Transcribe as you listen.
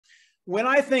when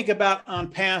I think about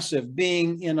ONPASSIVE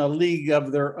being in a league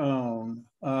of their own,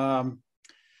 I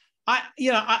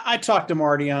talk to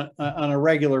Marty on a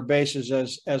regular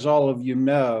basis, as all of you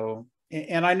know,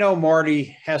 and I know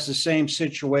Marty has the same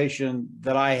situation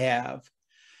that I have.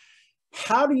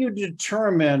 How do you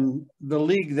determine the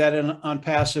league that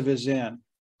ONPASSIVE is in?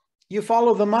 You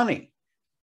follow the money.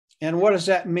 And what does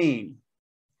that mean?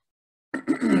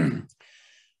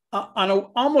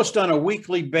 Almost on a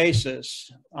weekly basis,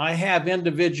 I have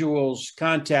individuals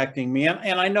contacting me,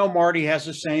 and I know Marty has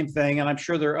the same thing, and I'm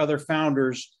sure there are other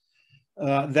founders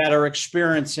that are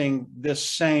experiencing this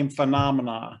same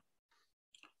phenomena.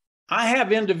 I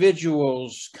have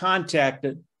individuals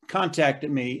contacted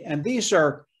me, and these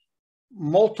are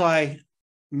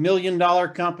multi-million-dollar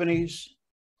companies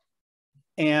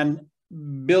and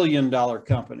billion-dollar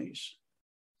companies.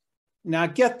 Now,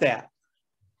 get that.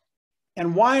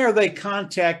 And why are they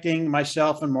contacting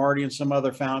myself and Marty and some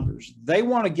other founders? They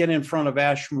want to get in front of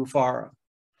Ash Mufareh.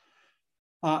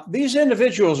 These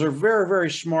individuals are very,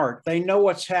 very smart. They know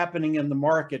what's happening in the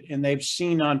market, and they've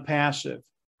seen ONPASSIVE.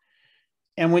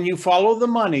 And when you follow the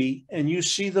money and you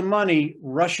see the money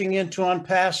rushing into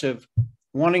ONPASSIVE,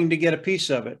 wanting to get a piece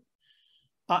of it,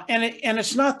 and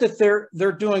it's not that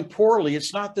they're doing poorly.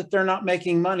 It's not that they're not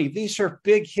making money. These are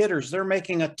big hitters. They're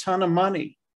making a ton of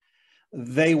money.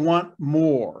 They want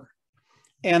more.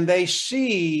 And they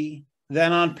see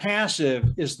that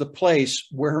ONPASSIVE is the place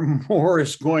where more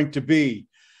is going to be.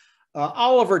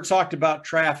 Oliver talked about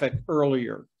traffic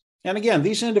earlier. And again,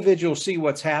 these individuals see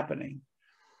what's happening.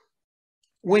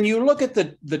 When you look at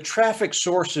the traffic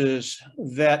sources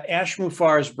that Ash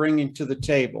Mufareh is bringing to the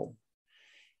table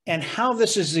and how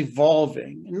this is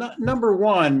evolving, number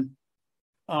one,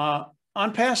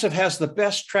 ONPASSIVE has the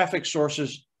best traffic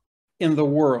sources in the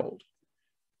world.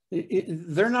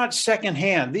 They're not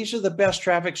secondhand. These are the best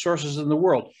traffic sources in the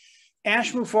world.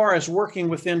 Ash Mufareh is working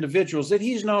with individuals that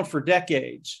he's known for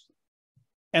decades,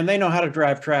 and they know how to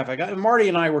drive traffic. Marty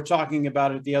and I were talking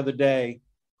about it the other day,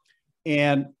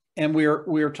 and we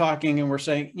were talking and we're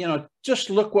saying, just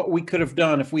look what we could have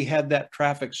done if we had that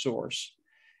traffic source.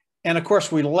 And of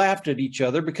course, we laughed at each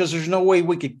other because there's no way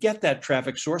we could get that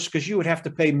traffic source, because you would have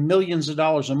to pay millions of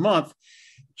dollars a month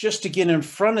just to get in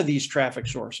front of these traffic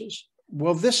sources.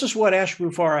 Well, this is what Ash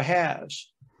Mufareh has.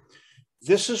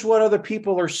 This is what other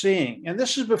people are seeing. And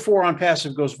this is before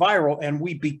ONPASSIVE goes viral and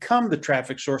we become the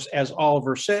traffic source, as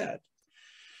Oliver said.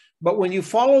 But when you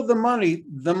follow the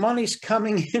money's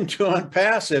coming into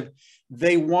ONPASSIVE.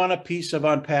 They want a piece of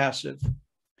ONPASSIVE.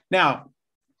 Now,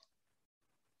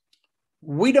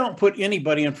 we don't put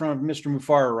anybody in front of Mr.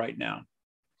 Mufareh right now.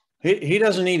 He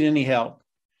doesn't need any help.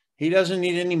 He doesn't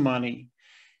need any money.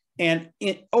 And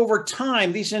over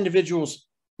time, these individuals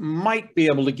might be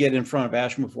able to get in front of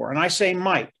Ash Mufareh. And I say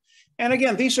might. And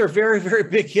again, these are very, very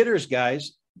big hitters,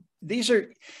 guys.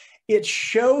 It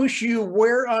shows you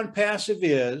where ONPASSIVE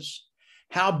is,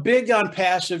 how big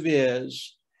ONPASSIVE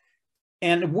is.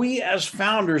 And we as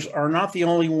founders are not the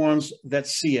only ones that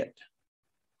see it.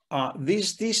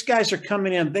 These guys are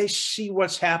coming in. They see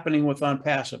what's happening with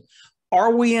ONPASSIVE.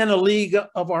 Are we in a league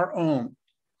of our own?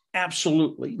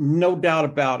 Absolutely, no doubt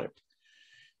about it.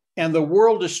 And the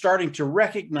world is starting to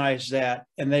recognize that,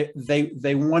 and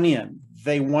they want in.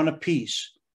 They want a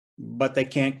piece, but they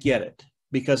can't get it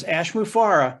because Ash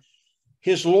Mufareh,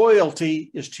 his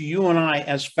loyalty is to you and I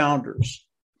as founders.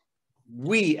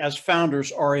 We as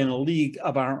founders are in a league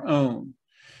of our own.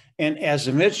 And as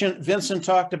Vincent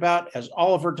talked about, as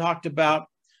Oliver talked about,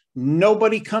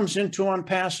 nobody comes into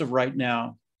ONPASSIVE right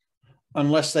now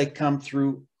unless they come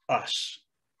through us.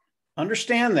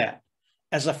 Understand that.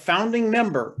 As a founding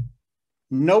member,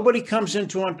 nobody comes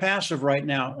into ONPASSIVE right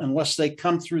now unless they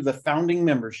come through the founding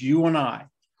members, you and I.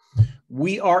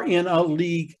 We are in a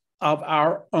league of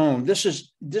our own. This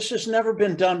has never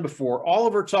been done before.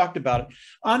 Oliver talked about it.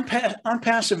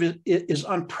 ONPASSIVE is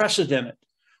unprecedented.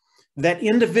 That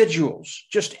individuals,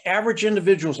 just average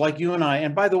individuals like you and I,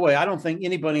 and by the way, I don't think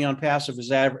anybody on ONPASSIVE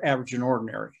is average and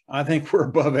ordinary. I think we're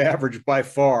above average by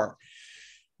far.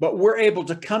 But we're able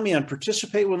to come in,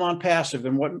 participate with ONPASSIVE,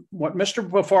 and what Mr.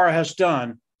 Mufareh has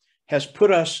done has put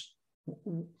us,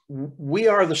 we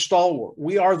are the stalwart,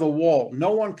 we are the wall.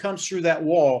 No one comes through that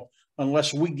wall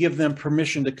unless we give them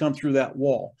permission to come through that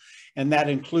wall. And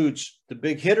that includes the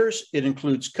big hitters, it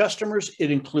includes customers, it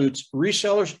includes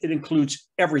resellers, it includes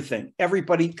everything.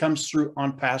 Everybody comes through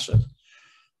ONPASSIVE.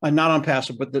 Not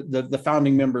ONPASSIVE, but the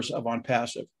founding members of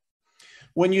ONPASSIVE.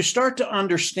 When you start to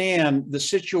understand the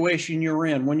situation you're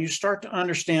in, when you start to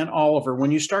understand Oliver, when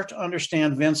you start to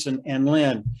understand Vincent and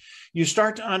Lynn, you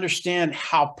start to understand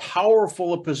how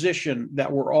powerful a position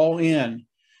that we're all in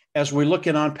as we look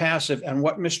at ONPASSIVE and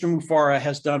what Mr. Mufara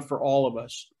has done for all of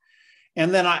us.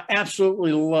 And then I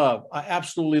absolutely love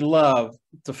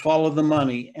to follow the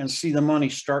money and see the money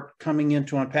start coming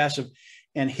into ONPASSIVE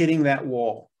and hitting that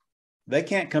wall. They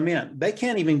can't come in. They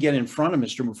can't even get in front of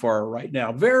Mr. Mufara right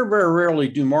now. Very, very rarely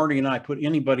do Marty and I put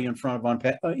anybody in front of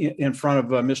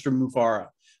Mr. Mufara.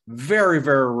 Very,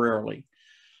 very rarely.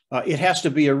 It has to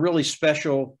be a really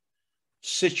special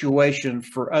situation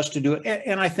for us to do it.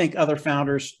 And I think other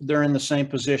founders, they're in the same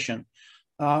position.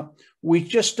 We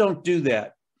just don't do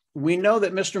that. We know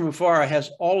that Mr. Mufara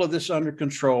has all of this under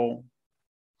control.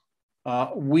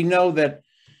 We know that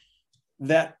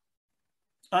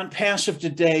ONPASSIVE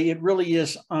today, it really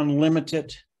is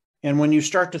unlimited. And when you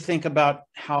start to think about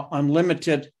how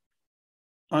unlimited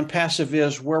ONPASSIVE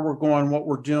is, where we're going, what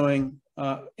we're doing,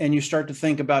 and you start to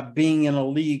think about being in a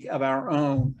league of our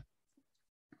own,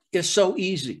 it's so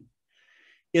easy.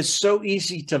 It's so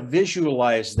easy to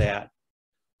visualize that.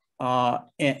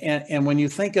 And when you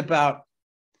think about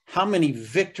how many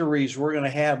victories we're going to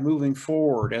have moving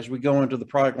forward as we go into the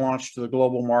product launch to the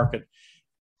global market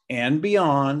and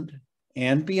beyond,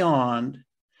 the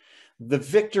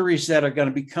victories that are going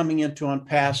to be coming into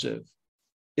ONPASSIVE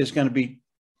it's going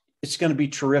to be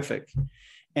terrific.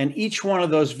 And each one of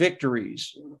those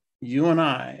victories, you and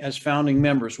I, as founding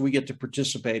members, we get to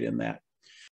participate in that.